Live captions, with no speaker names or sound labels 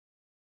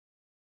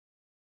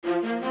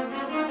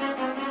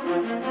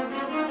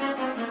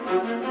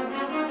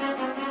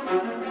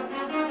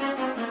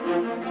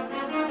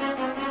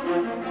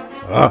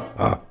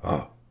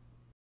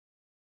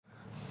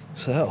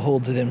So that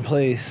holds it in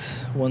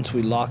place once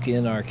we lock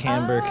in our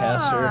camber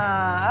caster.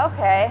 Ah,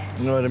 okay.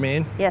 You know what I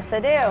mean? Yes, I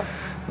do.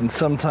 And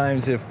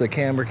sometimes if the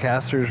camber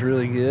caster is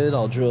really good,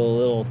 I'll drill a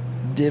little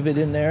divot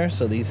in there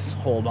so these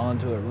hold on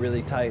to it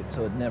really tight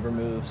so it never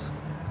moves.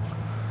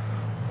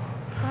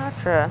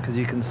 Gotcha. Because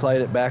you can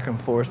slide it back and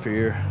forth for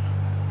your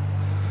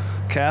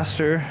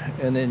caster,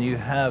 and then you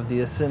have the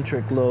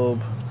eccentric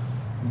lobe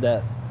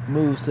that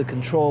moves the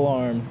control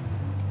arm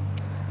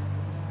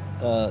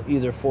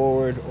either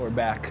forward or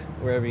back,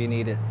 wherever you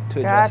need it to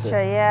adjust Gotcha,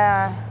 it.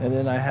 yeah. And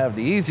then I have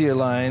the easier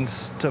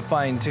lines to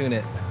fine tune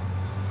it.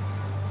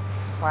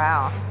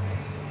 Wow.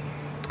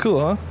 Cool,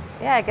 huh?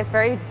 Yeah, it gets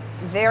very,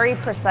 very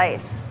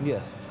precise.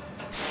 Yes.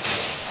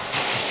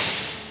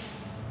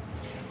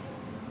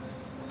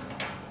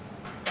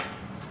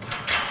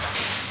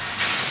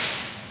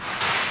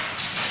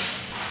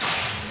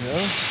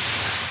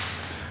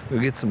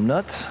 We'll get some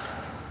nuts.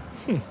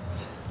 You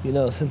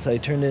know, since I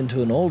turned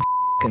into an old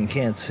and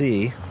can't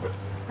see,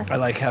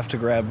 I have to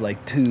grab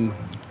like two.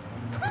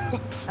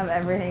 Of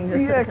everything.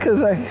 Just Yeah, because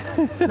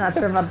not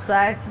sure about the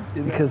size.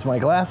 because my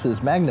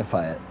glasses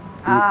magnify it.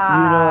 You know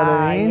what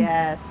I mean?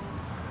 Yes.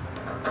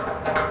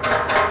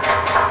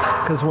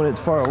 Because when it's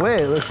far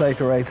away, it looks like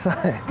the right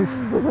size.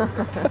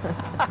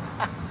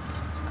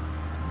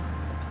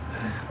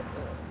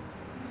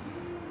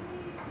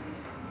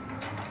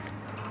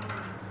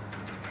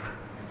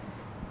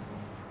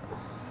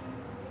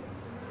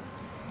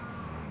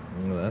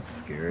 Oh, that's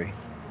scary.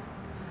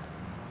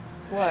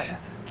 What?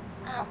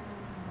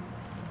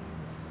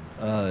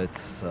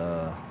 It's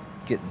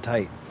getting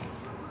tight.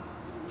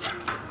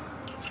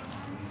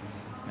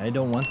 I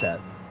don't want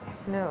that.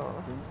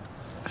 No.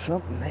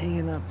 Something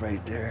hanging up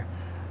right there.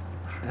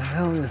 The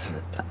hell is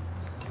it?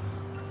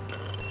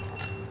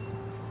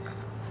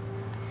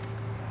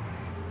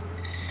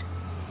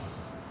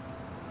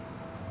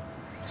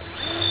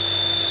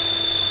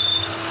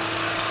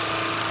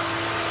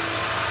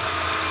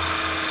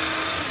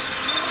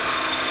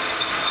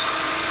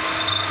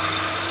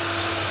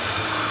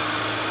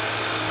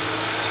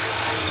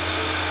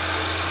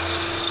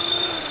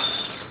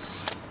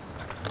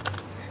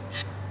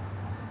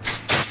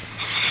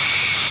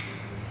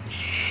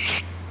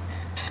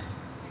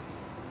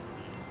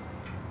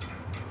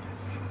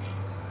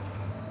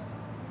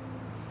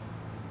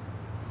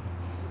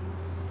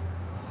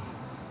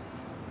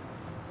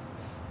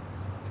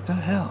 What the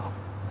hell?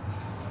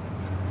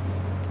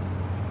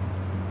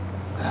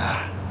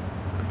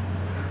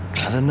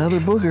 Got another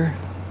booger.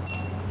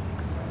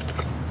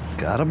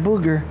 Got a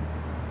booger.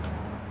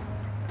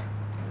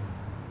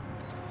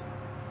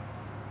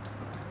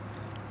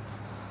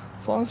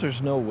 As long as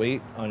there's no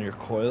weight on your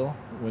coil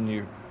when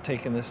you're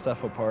taking this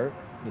stuff apart,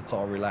 it's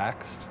all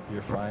relaxed,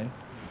 you're fine.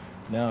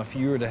 Now, if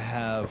you were to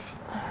have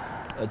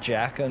a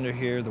jack under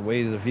here, the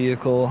weight of the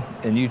vehicle,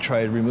 and you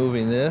tried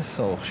removing this,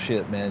 oh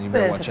shit, man, you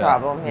better watch out. It's a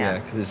problem, yeah. Yeah,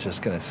 because it's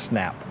just gonna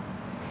snap.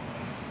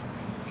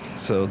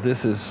 So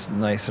this is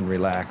nice and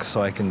relaxed,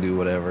 so I can do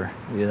whatever,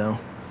 you know?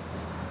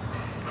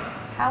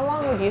 How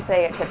long would you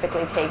say it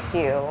typically takes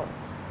you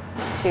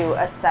to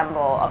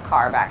assemble a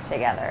car back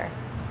together?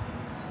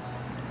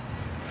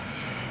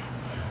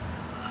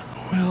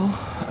 Well,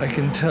 I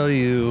can tell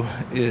you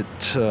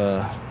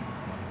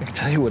I can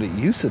tell you what it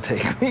used to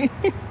take me.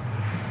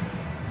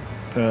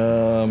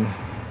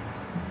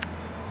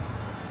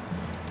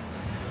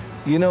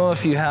 You know,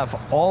 if you have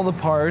all the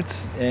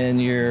parts and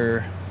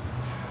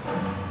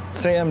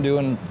say I'm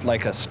doing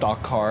like a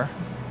stock car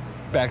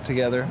back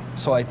together,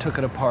 so I took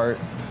it apart,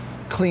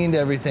 cleaned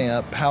everything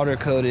up, powder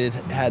coated,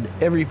 had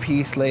every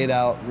piece laid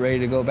out, ready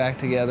to go back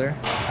together,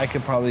 I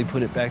could probably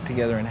put it back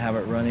together and have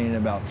it running in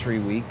about 3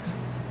 weeks.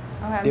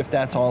 Okay. If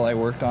that's all I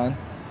worked on.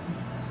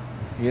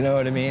 You know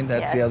what I mean?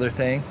 That's the Yes. other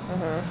thing.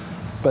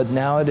 Mm-hmm. But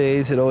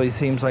nowadays, it always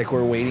seems like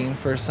we're waiting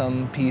for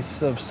some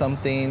piece of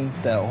something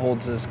that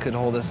could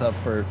hold us up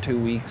for 2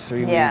 weeks,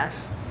 3 Yeah.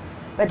 weeks.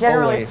 But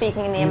generally Always.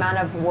 speaking, the amount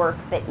of work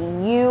that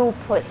you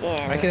put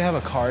in. I could have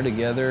a car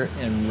together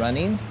and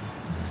running,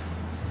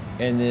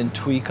 and then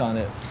tweak on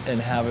it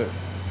and have it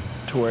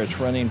to where it's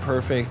running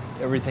perfect,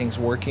 everything's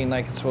working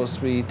like it's supposed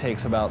to be,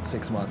 takes about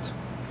 6 months.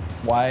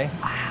 Why?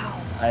 Wow.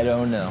 I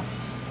don't know.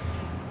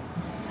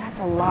 That's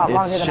a lot It's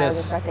longer than I was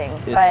just- expecting.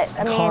 it's But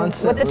I mean, with the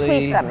constantly-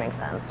 tweaks, that makes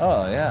sense.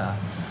 Oh, yeah.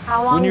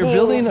 How long When you're do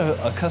building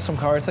a custom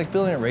car, it's like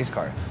building a race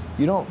car.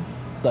 You don't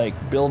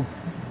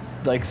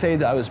say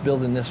that I was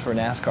building this for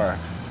NASCAR.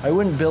 I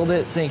wouldn't build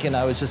it thinking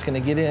I was just gonna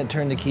get in it,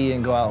 turn the key,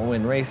 and go out and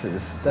win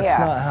races. That's Yeah,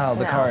 not how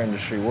the no. car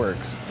industry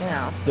works.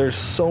 No, There's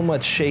so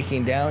much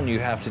shaking down you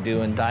have to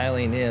do and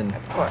dialing in.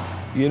 of course.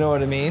 You know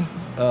what I mean?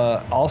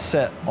 I'll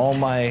set all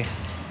my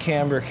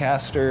camber,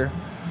 caster,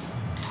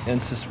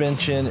 and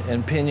suspension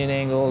and pinion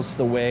angles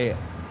the way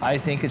I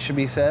think it should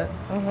be set.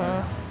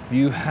 Mm-hmm.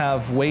 You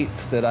have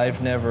weights that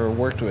I've never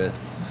worked with,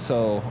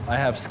 so I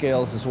have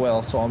scales as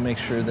well, so I'll make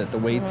sure that the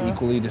weight's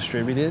equally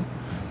distributed.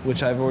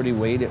 which I've already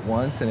weighed it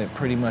once and it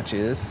pretty much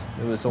is.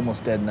 It was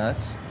almost dead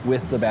nuts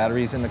with the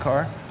batteries in the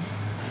car.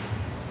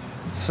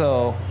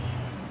 So,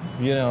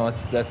 you know,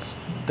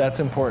 that's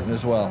important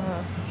as well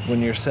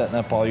when you're setting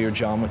up all your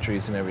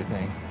geometries and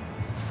everything.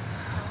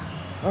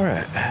 All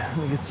right, let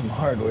me get some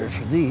hardware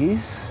for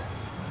these.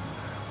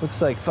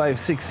 Looks like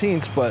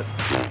 5/16, but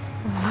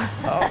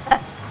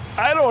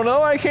I don't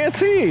know, I can't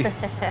see.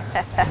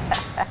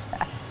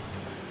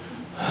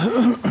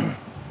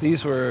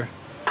 These were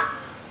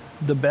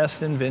the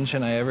best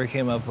invention I ever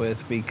came up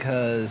with,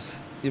 because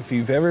if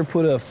you've ever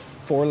put a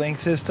 4-link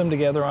system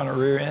together on a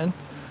rear end,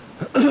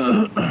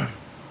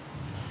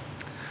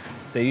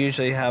 they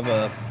usually have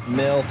a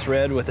male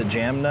thread with a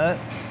jam nut,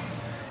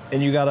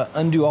 and you gotta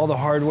undo all the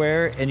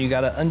hardware and you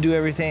gotta undo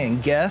everything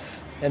and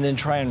guess, and then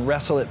try and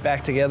wrestle it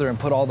back together and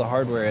put all the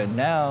hardware in.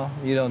 Now,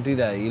 you don't do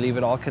that. You leave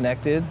it all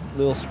connected,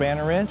 little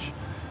spanner wrench,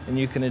 and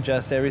you can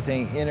adjust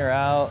everything in or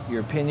out,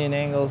 your pinion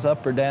angles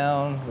up or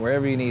down,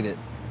 wherever you need it.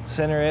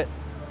 Center it,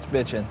 it's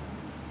bitchin'.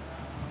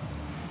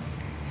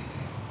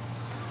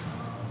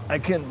 I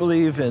can't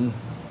believe in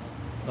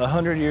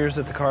 100 years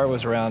that the car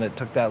was around, it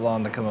took that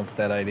long to come up with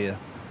that idea.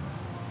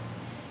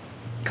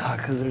 God,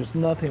 because there's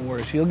nothing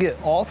worse. You'll get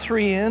all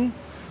 3 in,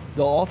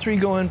 they'll all 3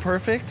 go in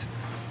perfect,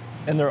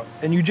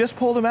 and you just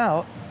pulled them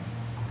out,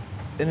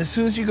 and as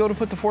soon as you go to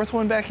put the 4th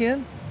one back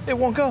in, it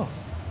won't go.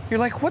 You're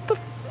like, what the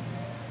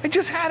I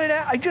just had it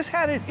out. I just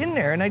had it in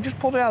there and I just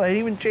pulled it out. I didn't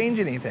even change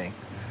anything.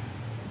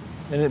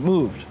 And it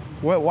moved.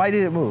 Why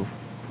did it move?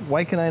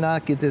 Why can I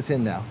not get this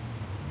in now?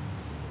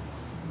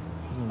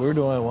 Where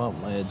do I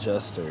want my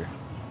adjuster?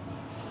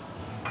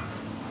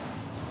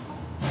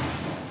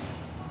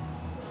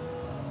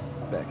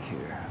 Back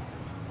here.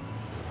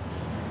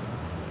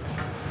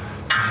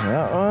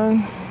 That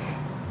one.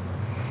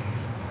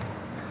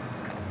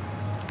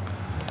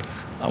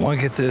 I want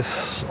to get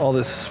all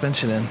this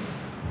suspension in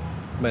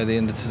by the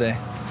end of today.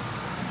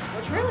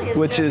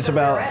 Which is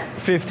about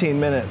 15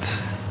 minutes.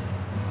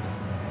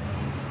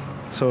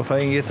 So if I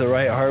can get the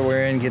right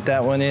hardware in, get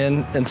that one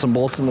in, and some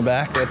bolts in the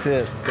back, that's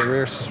it. The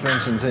rear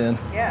suspension's in.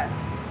 Yeah.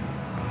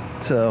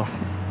 So,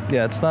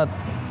 yeah, it's not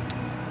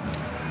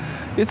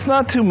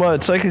too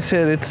much. Like I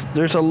said,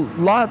 there's a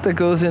lot that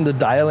goes into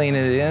dialing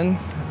it in.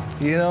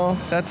 You know,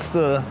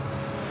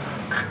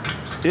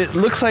 it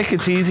looks like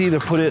it's easy to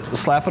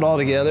slap it all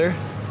together,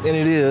 and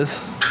it is,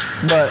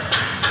 but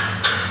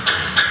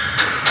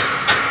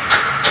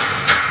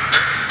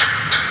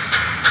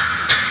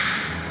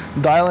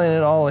dialing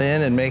it all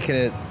in and making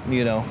it,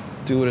 you know,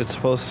 do what it's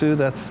supposed to,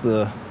 that's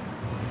the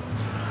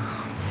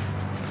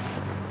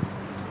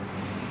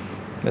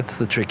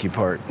tricky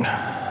part. So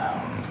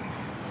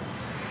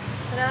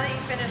now that you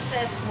finished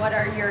this, what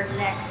are your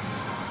next?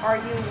 Are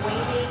you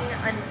waiting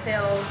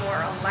until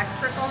more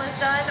electrical is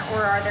done,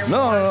 or are there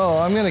more? No,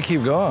 I'm gonna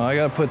keep going. I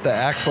gotta put the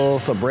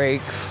axles, the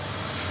brakes.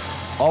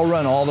 I'll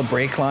run all the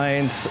brake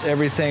lines.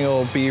 Everything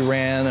will be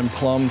ran and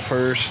plumbed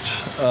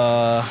first.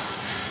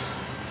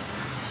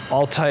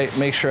 I'll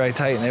make sure I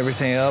tighten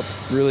everything up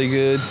really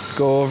good,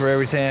 go over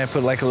everything. I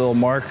put like a little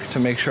mark to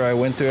make sure I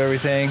went through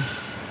everything.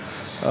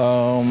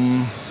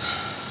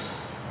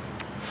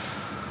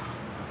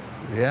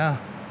 Yeah.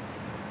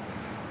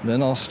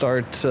 Then I'll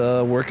start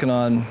working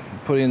on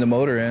putting the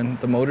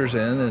motors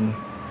in, and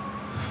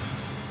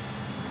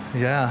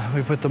yeah,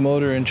 we put the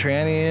motor and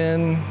tranny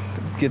in,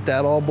 get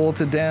that all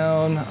bolted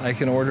down. I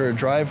can order a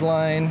drive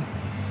line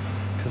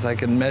because I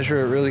can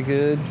measure it really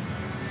good.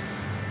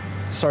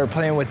 Start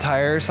playing with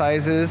tire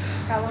sizes.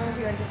 How long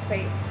do you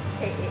anticipate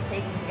it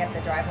taking to get the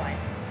driveline?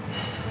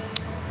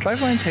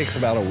 Driveline takes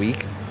about a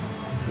week.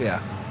 Yeah,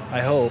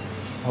 I hope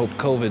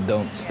COVID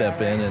don't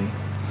step in and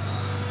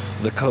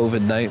the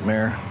COVID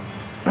nightmare.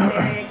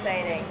 Very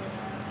exciting.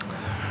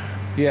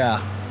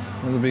 Yeah,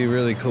 it'll be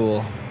really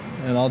cool.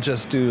 And I'll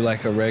just do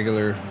like a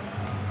regular,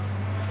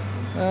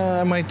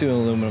 I might do an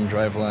aluminum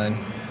driveline,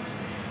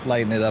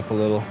 lighten it up a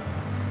little.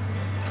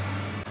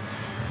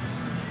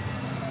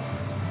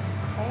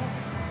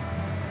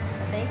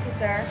 Thank you,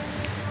 sir.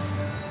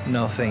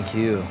 No, thank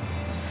you.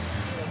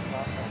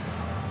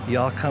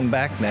 Y'all come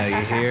back now,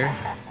 you hear?